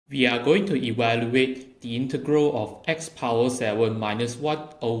We are going to evaluate the integral of x power 7 minus 1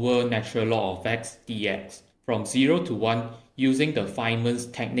 over natural log of x dx from 0 to 1 using the Feynman's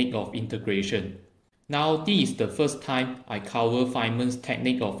technique of integration. Now, this is the first time I cover Feynman's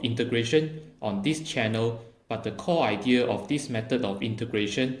technique of integration on this channel, but the core idea of this method of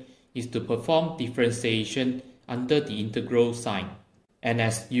integration is to perform differentiation under the integral sign. And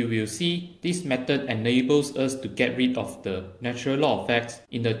as you will see, this method enables us to get rid of the natural log of x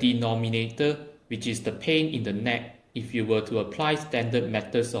in the denominator, which is the pain in the neck if you were to apply standard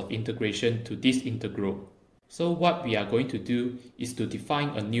methods of integration to this integral. So what we are going to do is to define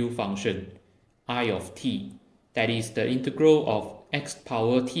a new function, I of t, that is the integral of x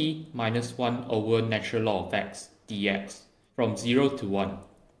power t minus 1 over natural log of x dx from 0 to 1.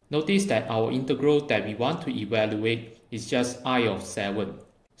 Notice that our integral that we want to evaluate is just I of 7.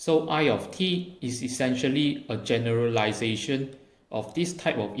 So I of t is essentially a generalization of this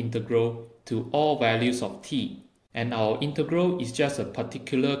type of integral to all values of t. And our integral is just a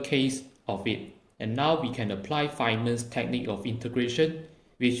particular case of it. And now we can apply Feynman's technique of integration,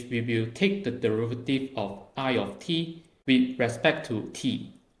 which we will take the derivative of I of t with respect to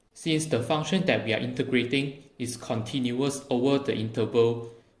t. Since the function that we are integrating is continuous over the interval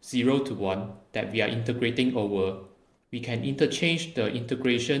 0 to 1 that we are integrating over, we can interchange the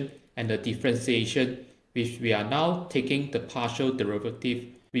integration and the differentiation, which we are now taking the partial derivative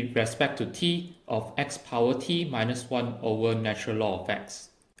with respect to t of x power t minus 1 over natural log of x.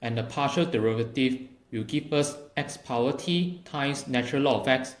 And the partial derivative will give us x power t times natural log of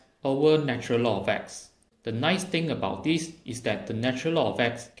x over natural log of x. The nice thing about this is that the natural log of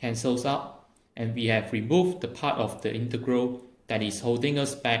x cancels out, and we have removed the part of the integral that is holding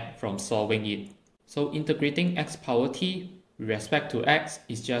us back from solving it. So integrating x power t with respect to x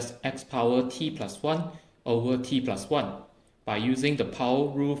is just x power t plus 1 over t plus 1 by using the power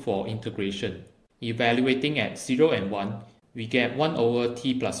rule for integration. Evaluating at 0 and 1, we get 1 over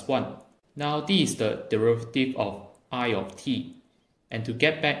t plus 1. Now this is the derivative of I of t. And to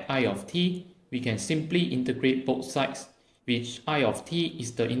get back I of t, we can simply integrate both sides, which I of t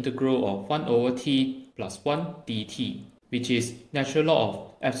is the integral of 1 over t plus 1 dt, which is natural log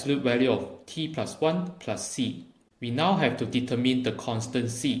of absolute value of t plus 1 plus c. We now have to determine the constant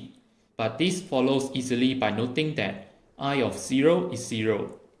c, but this follows easily by noting that I of 0 is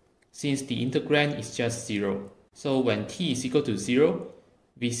 0, since the integrand is just 0. So when t is equal to 0,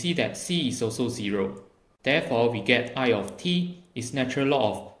 we see that c is also 0. Therefore, we get I of t is natural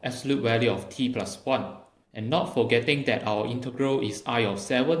log of absolute value of t plus 1. And not forgetting that our integral is I of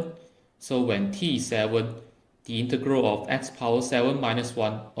 7, so when t is 7, the integral of x power 7 minus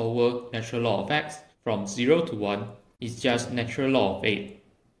 1 over natural log of x from 0 to 1 is just natural log of 8.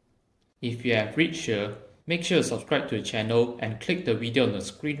 If you have reached here, make sure to subscribe to the channel and click the video on the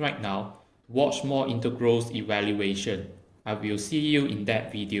screen right now to watch more integrals evaluation. I will see you in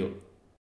that video.